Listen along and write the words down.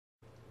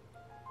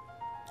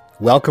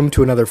Welcome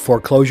to another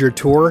foreclosure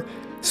tour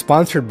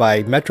sponsored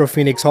by Metro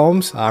Phoenix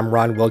Homes. I'm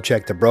Ron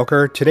Wilczek, the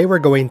broker. Today we're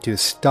going to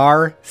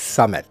Star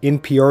Summit in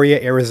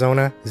Peoria,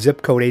 Arizona,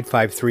 zip code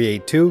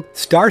 85382.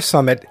 Star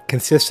Summit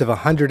consists of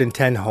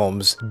 110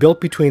 homes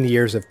built between the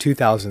years of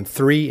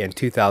 2003 and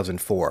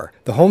 2004.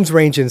 The homes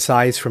range in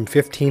size from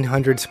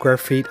 1,500 square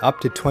feet up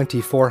to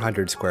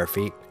 2,400 square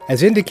feet.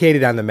 As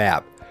indicated on the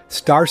map,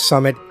 Star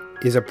Summit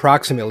is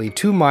approximately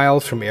 2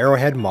 miles from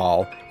Arrowhead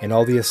Mall and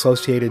all the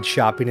associated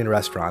shopping and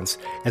restaurants,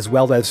 as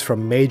well as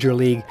from Major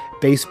League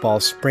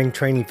Baseball's spring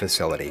training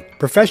facility.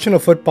 Professional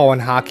football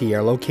and hockey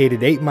are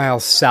located 8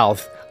 miles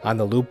south on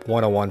the Loop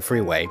 101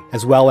 freeway,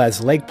 as well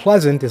as Lake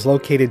Pleasant is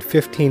located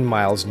 15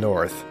 miles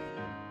north.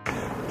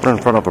 We're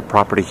in front of a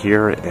property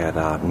here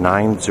at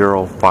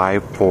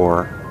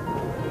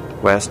 9054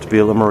 West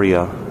Villa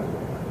Maria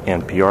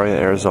in Peoria,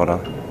 Arizona.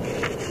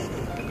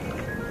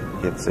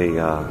 It's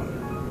a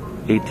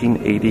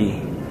 1880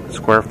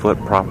 square foot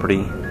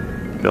property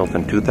built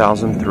in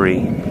 2003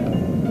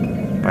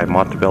 by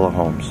Montebello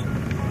Homes.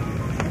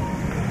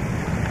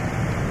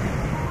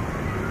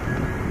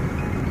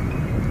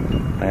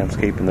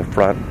 Landscape in the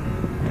front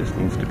just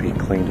needs to be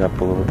cleaned up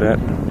a little bit.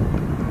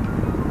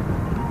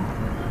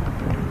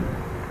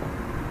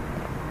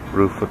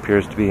 Roof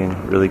appears to be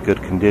in really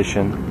good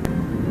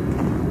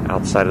condition.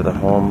 Outside of the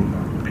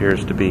home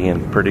appears to be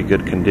in pretty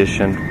good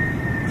condition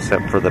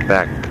except for the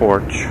back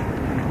porch.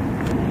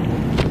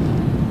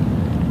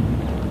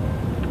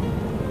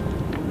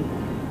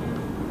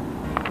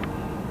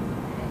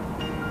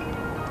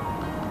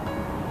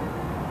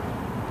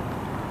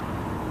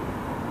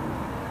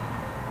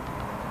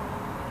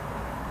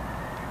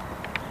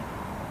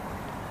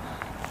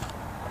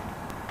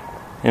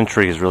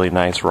 Entry is really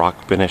nice,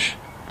 rock finish,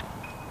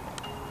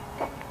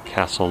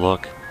 castle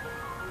look.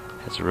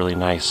 Has a really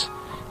nice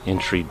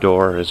entry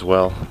door as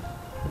well.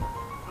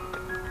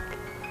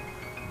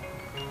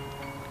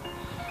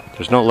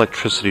 There's no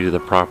electricity to the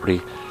property,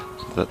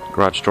 so the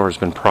garage door has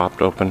been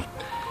propped open.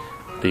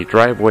 The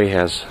driveway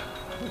has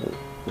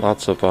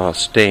lots of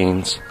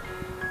stains.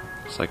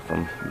 It's like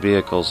from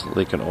vehicles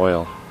leaking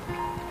oil.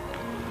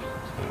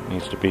 It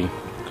needs to be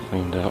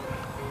cleaned up.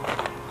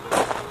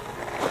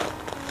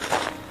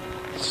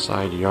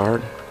 Side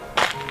yard.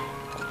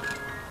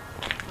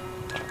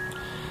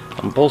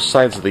 On both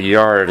sides of the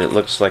yard, it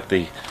looks like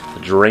the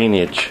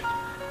drainage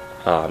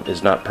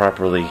is not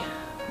properly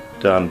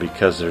done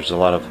because there's a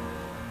lot of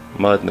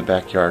mud in the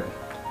backyard.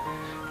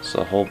 So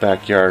the whole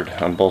backyard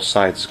on both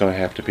sides is going to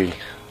have to be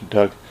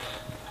dug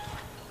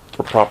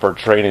for proper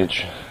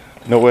drainage.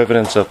 No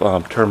evidence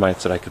of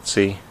termites that I could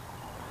see.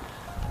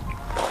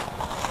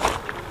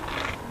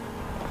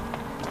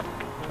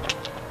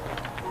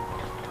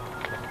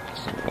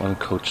 One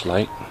coach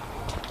light.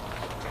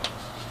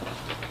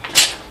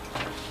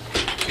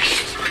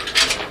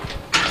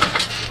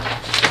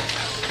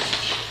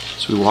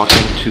 So we walk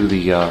into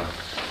the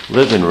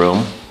living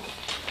room.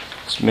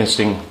 It's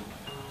missing a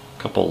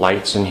couple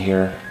lights in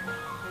here.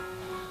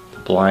 The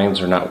blinds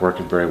are not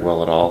working very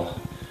well at all.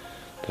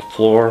 The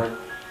floor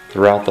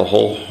throughout the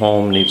whole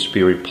home needs to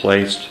be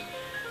replaced.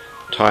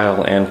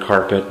 Tile and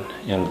carpet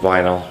and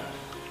vinyl.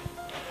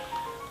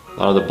 A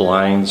lot of the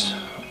blinds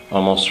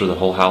almost through the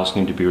whole house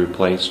need to be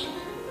replaced.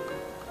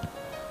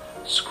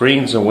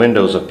 Screens and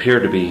windows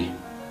appear to be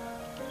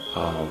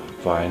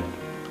fine.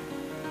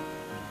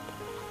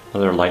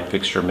 Another light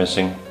fixture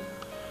missing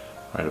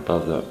right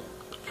above the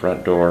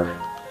front door.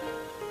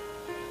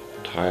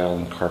 Tile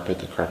and carpet.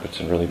 The carpet's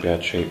in really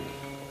bad shape.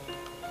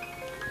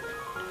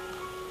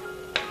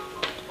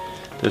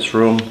 This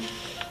room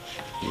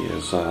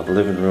is, the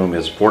living room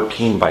is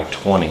 14 by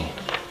 20.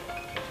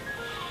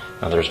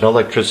 Now there's no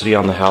electricity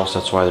on the house,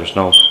 that's why there's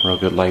no real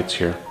good lights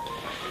here.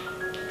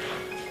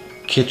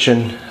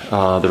 Kitchen,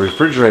 the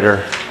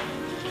refrigerator,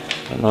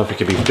 I don't know if it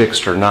can be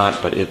fixed or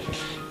not, but it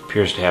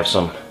appears to have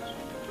some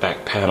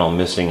back panel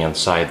missing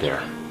inside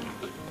there.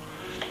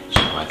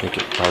 So I think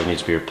it probably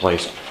needs to be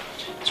replaced.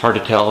 It's hard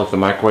to tell if the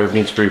microwave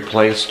needs to be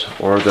replaced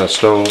or the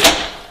stove,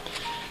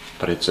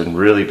 but it's in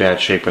really bad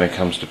shape when it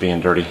comes to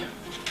being dirty.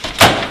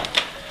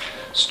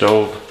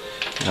 Stove,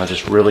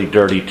 just really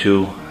dirty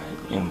too,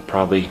 and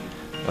probably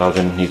the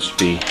oven needs to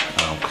be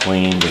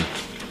cleaned. It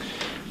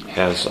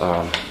has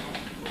a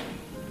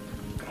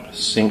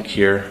sink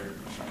here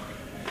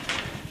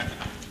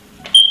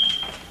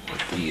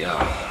with the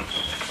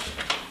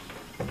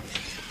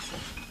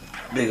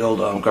big old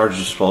garbage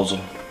disposal.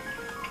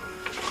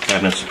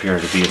 Cabinets appear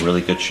to be in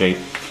really good shape.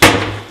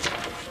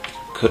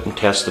 Couldn't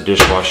test the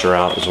dishwasher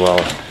out as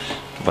well,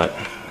 but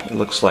it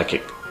looks like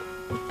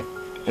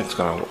it's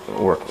gonna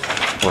work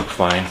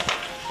fine.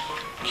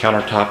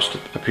 Countertops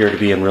appear to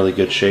be in really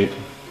good shape.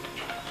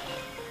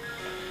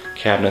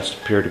 Cabinets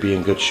appear to be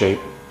in good shape.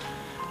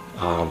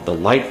 The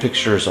light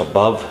fixtures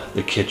above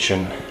the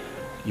kitchen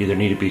either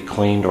need to be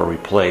cleaned or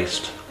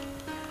replaced.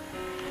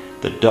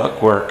 The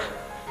ductwork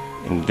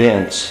and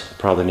vents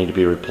probably need to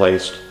be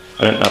replaced.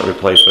 Not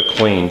replaced, but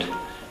cleaned.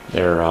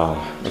 They're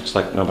looks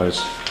like nobody's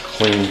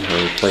cleaned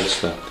or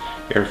replaced the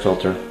air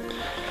filter. A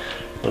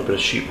little bit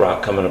of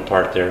sheetrock coming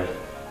apart there.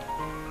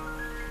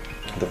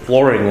 The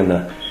flooring in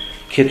the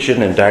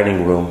kitchen and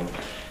dining room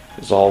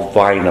is all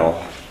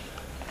vinyl,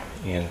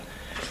 and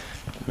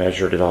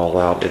measured it all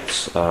out.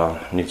 It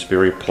needs to be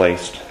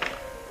replaced.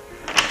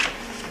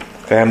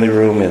 Family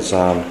room is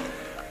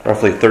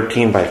roughly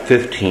 13 by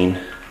 15,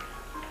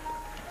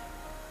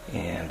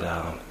 and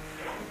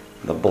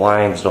the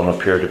blinds don't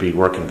appear to be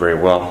working very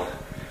well.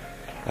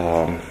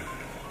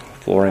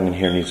 Flooring in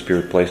here needs to be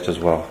replaced as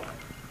well.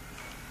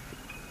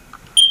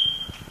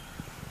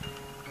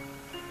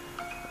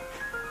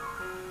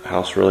 The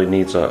house really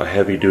needs a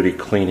heavy-duty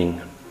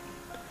cleaning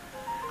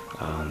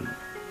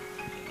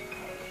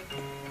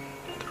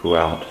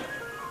throughout.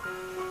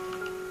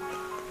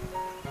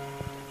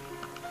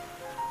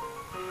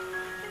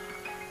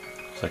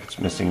 Looks like it's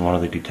missing one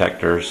of the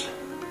detectors.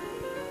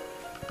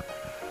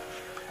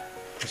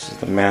 This is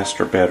the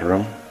master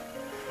bedroom.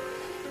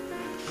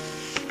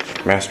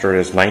 Master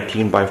is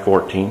 19 by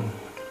 14,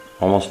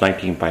 almost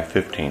 19 by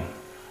 15.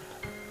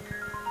 The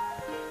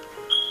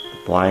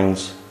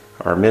blinds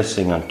are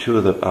missing on two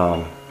of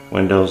the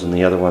windows, and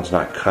the other one's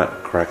not cut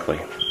correctly.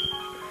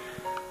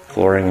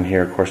 Flooring in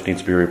here, of course, needs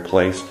to be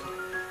replaced.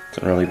 It's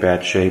in really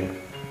bad shape.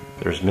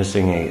 There's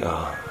missing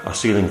a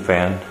ceiling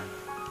fan.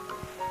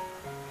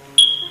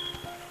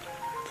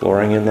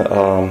 Flooring in the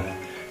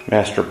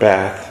master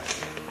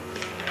bath.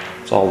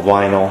 It's all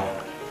vinyl.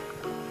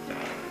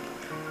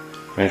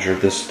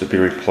 Measured this to be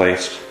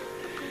replaced.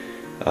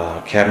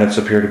 Cabinets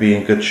appear to be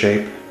in good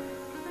shape.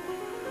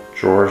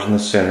 Drawers in the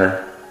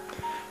center.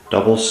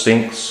 Double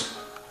sinks.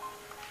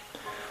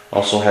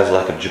 Also has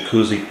like a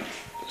jacuzzi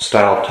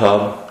style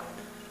tub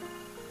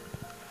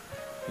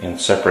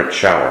and separate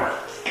shower.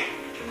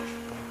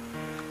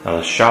 Now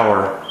the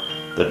shower,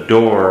 the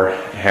door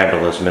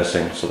handle is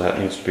missing, so that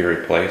needs to be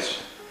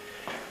replaced.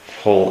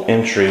 Whole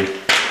entry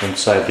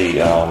inside the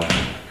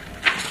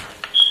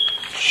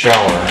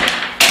shower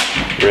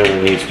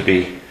really needs to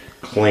be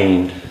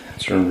cleaned.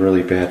 It's in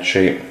really bad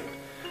shape.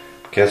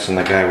 I'm guessing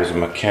the guy was a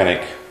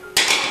mechanic.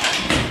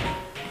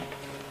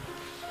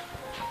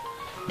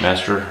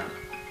 Master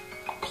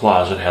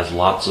closet has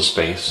lots of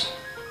space.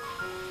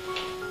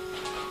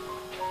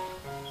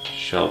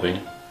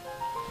 Shelving.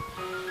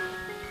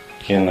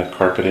 Again, the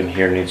carpet in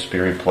here needs to be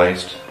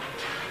replaced.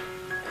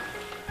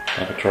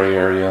 Lavatory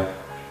area.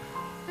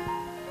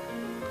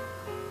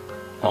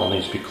 All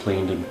needs to be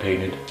cleaned and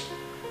painted.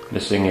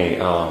 Missing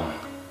a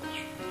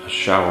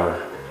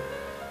shower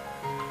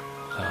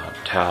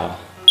towel.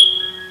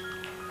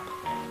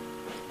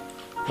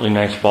 Really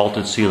nice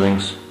vaulted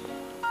ceilings.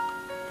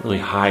 Really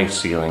high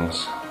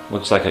ceilings.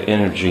 Looks like an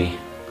energy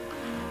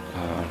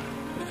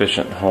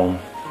efficient home.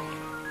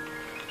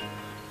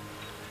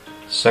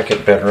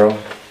 Second bedroom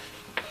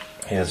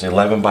is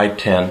 11 by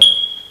 10.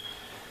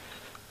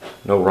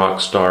 No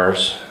rock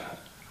stars.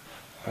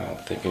 I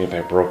don't think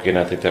anybody broke in.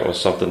 I think that was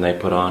something they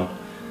put on,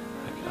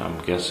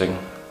 I'm guessing.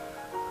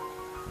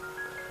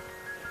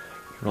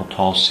 Real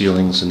tall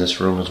ceilings in this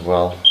room as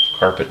well.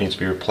 Carpet needs to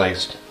be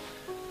replaced.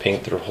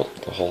 Paint through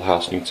the whole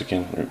house needs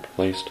again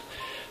replaced.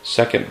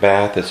 Second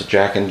bath is a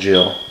Jack and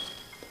Jill.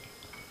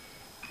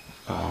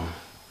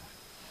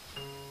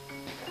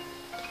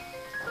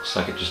 Looks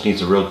like it just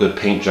needs a real good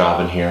paint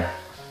job in here.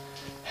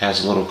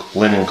 Has a little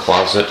linen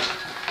closet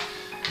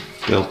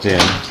built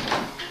in.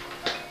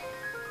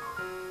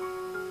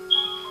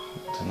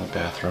 It's in the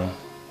bathroom.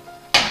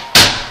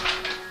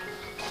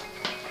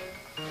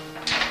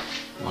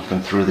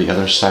 Looking through the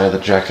other side of the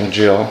Jack and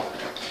Jill.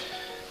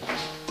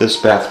 This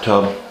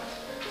bathtub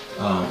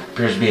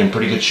appears to be in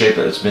pretty good shape,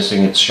 but it's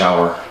missing its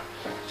shower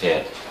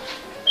head.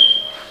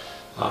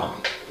 A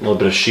little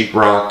bit of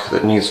sheetrock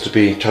that needs to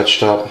be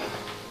touched up.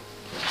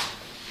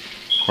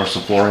 Of course,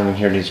 the flooring in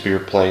here needs to be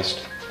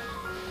replaced.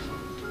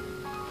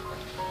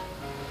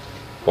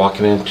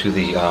 Walking into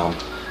the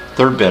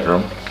third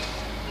bedroom,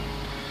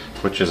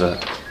 which is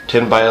a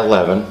 10 by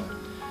 11.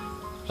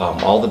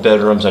 All the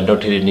bedrooms I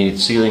notated need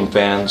ceiling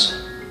fans.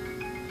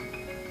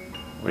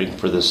 Waiting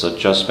for this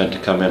adjustment to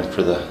come in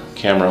for the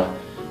camera.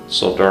 It's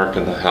so dark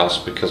in the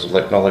house because of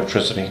no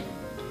electricity.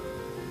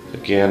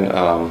 Again,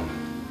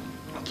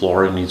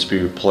 flooring needs to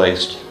be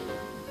replaced.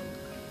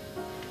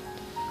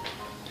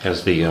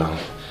 Has the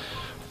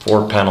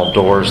 4-panel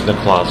doors in the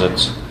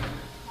closets.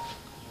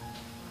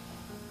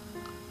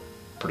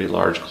 Pretty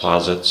large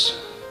closets.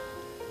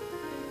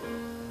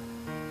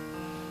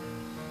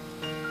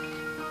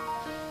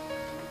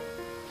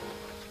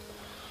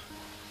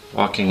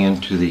 Walking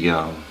into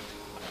the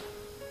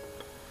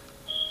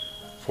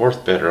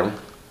fourth bedroom.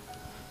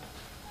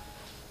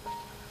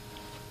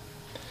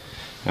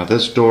 Now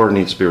this door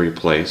needs to be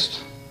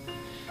replaced.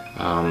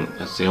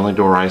 That's the only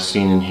door I've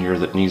seen in here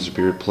that needs to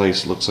be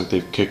replaced. It looks like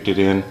they've kicked it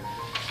in,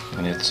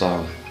 and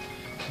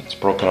it's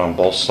broken on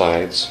both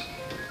sides.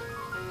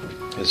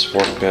 This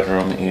fourth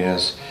bedroom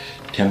is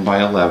 10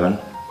 by 11.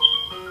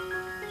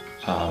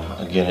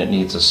 Again, it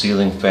needs a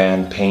ceiling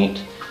fan,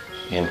 paint,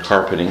 and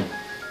carpeting.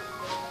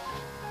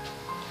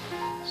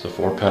 So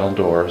 4-panel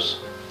doors.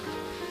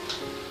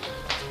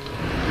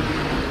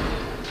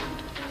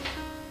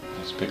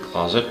 Nice big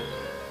closet.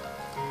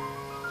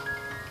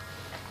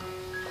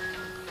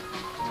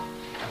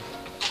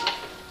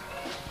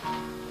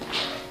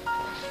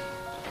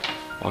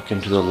 Walk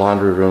into the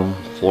laundry room.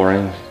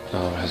 Flooring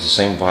has the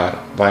same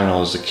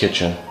vinyl as the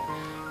kitchen.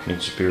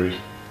 Needs to be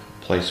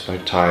replaced by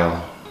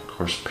tile. Of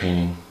course,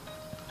 painting.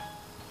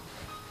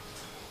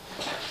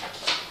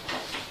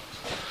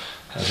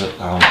 Has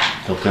a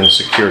built-in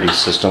security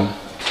system.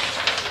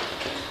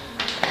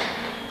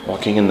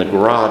 Walking in the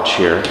garage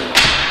here.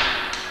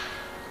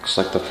 Looks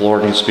like the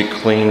floor needs to be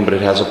cleaned, but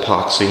it has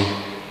epoxy.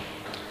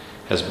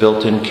 Has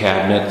built-in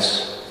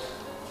cabinets.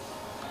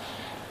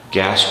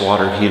 Gas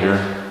water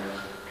heater.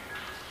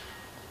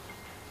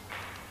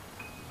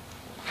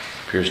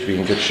 Appears to be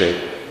in good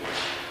shape.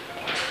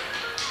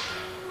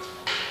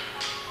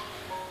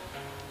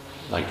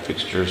 Light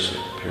fixtures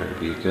appear to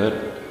be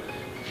good.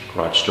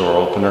 Garage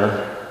door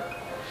opener,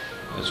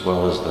 as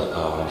well as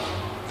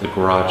the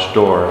garage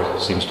door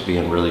seems to be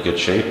in really good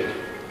shape.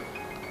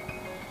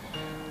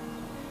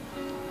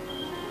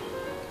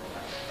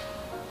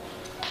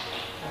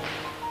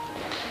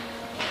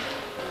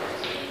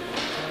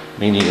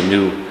 May need a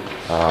new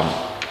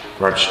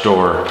garage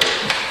door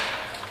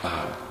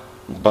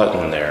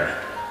button there.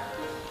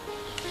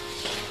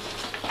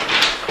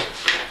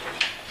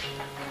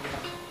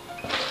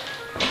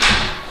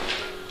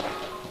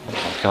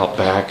 Out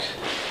back,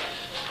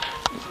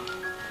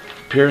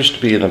 appears to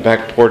be in the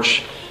back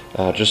porch,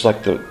 just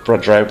like the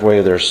front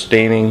driveway. There's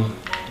staining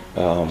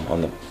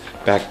on the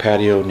back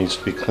patio, needs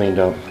to be cleaned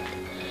up.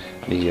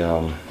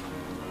 The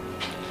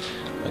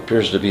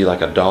appears to be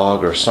like a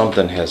dog or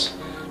something has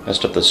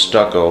messed up the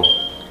stucco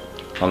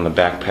on the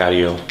back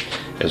patio,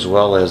 as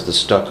well as the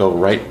stucco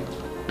right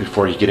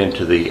before you get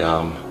into the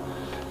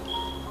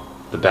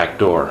back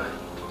door.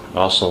 It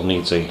also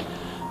needs a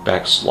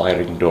back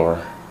sliding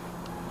door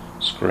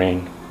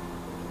screen.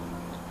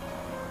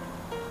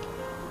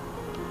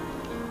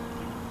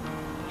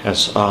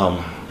 Has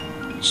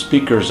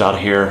speakers out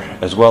here,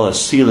 as well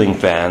as ceiling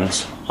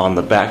fans on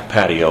the back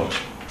patio.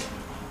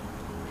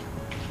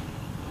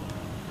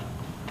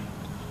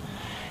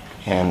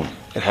 And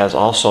it has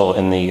also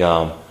in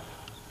the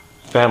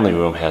family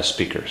room has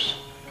speakers.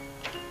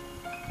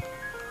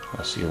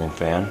 A ceiling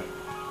fan.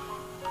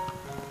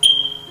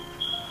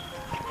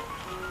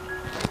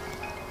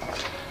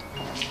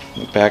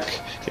 The back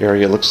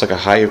area looks like a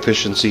high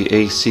efficiency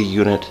AC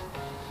unit.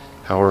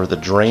 However, the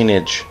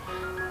drainage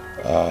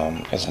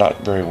is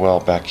not very well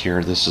back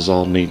here. This is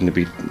all needing to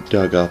be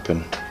dug up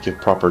and give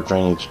proper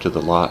drainage to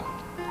the lot.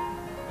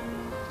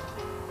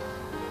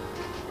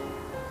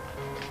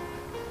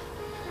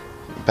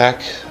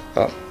 Back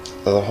of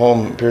the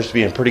home appears to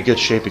be in pretty good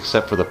shape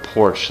except for the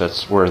porch.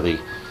 That's where it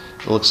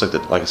looks like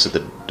like I said,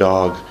 the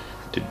dog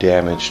did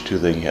damage to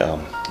the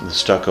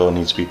stucco and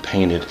needs to be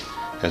painted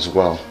as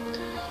well.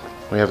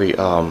 We have a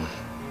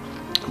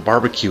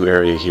barbecue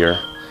area here.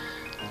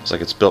 Looks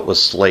like it's built with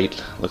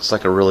slate. Looks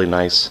like a really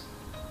nice,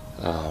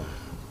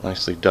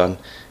 nicely done.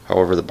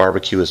 However, the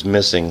barbecue is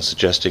missing,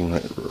 suggesting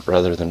that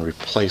rather than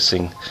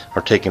replacing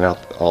or taking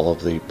out all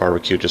of the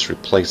barbecue, just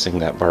replacing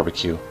that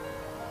barbecue.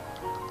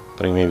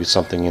 Putting maybe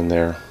something in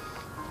there.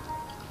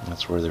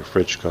 That's where their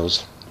fridge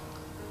goes.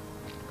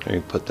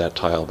 Maybe put that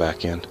tile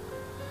back in.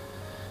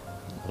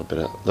 A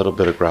little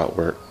bit of grout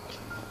work.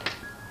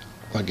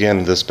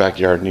 Again, this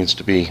backyard needs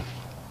to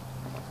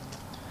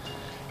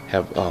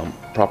have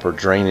proper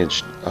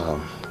drainage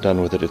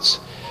done with it. It's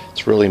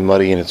really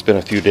muddy, and it's been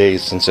a few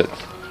days since it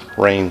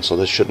rained, so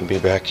this shouldn't be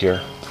back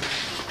here.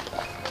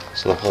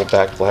 So the whole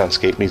back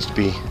landscape needs to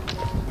be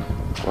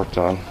worked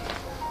on.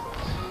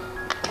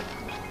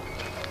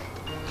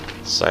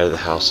 Side of the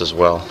house as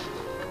well.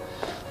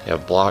 You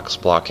have blocks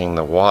blocking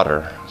the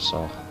water,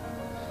 so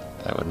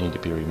that would need to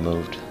be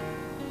removed.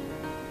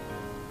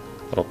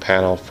 Little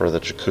panel for the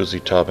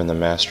jacuzzi tub and the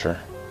master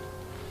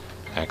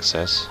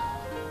access.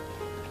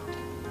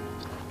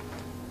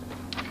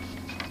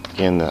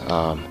 Again,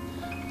 the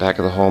back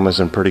of the home is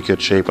in pretty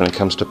good shape when it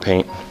comes to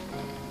paint.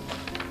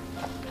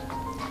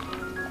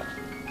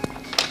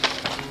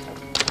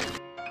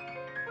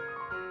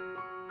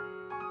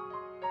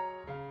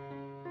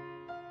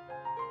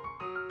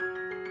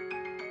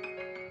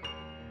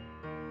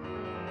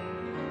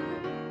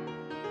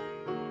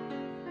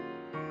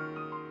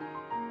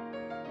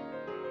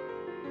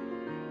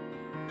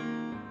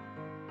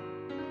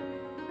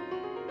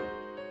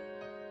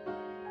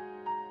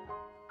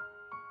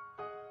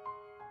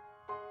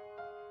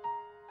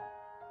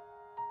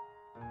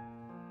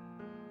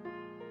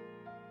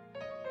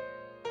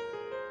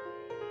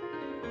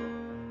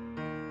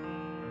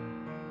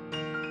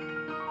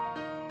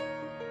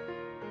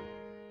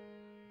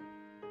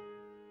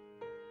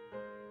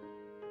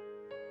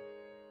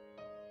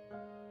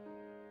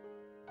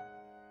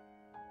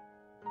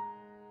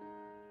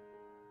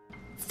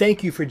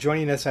 Thank you for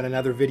joining us on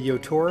another video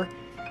tour.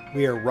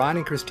 We are Ron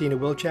and Christina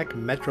Wilczek,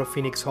 Metro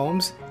Phoenix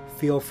Homes.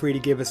 Feel free to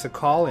give us a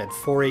call at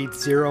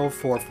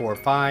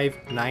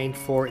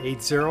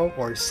 480-445-9480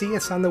 or see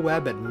us on the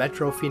web at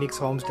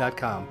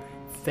metrophoenixhomes.com.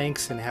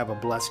 Thanks and have a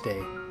blessed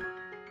day.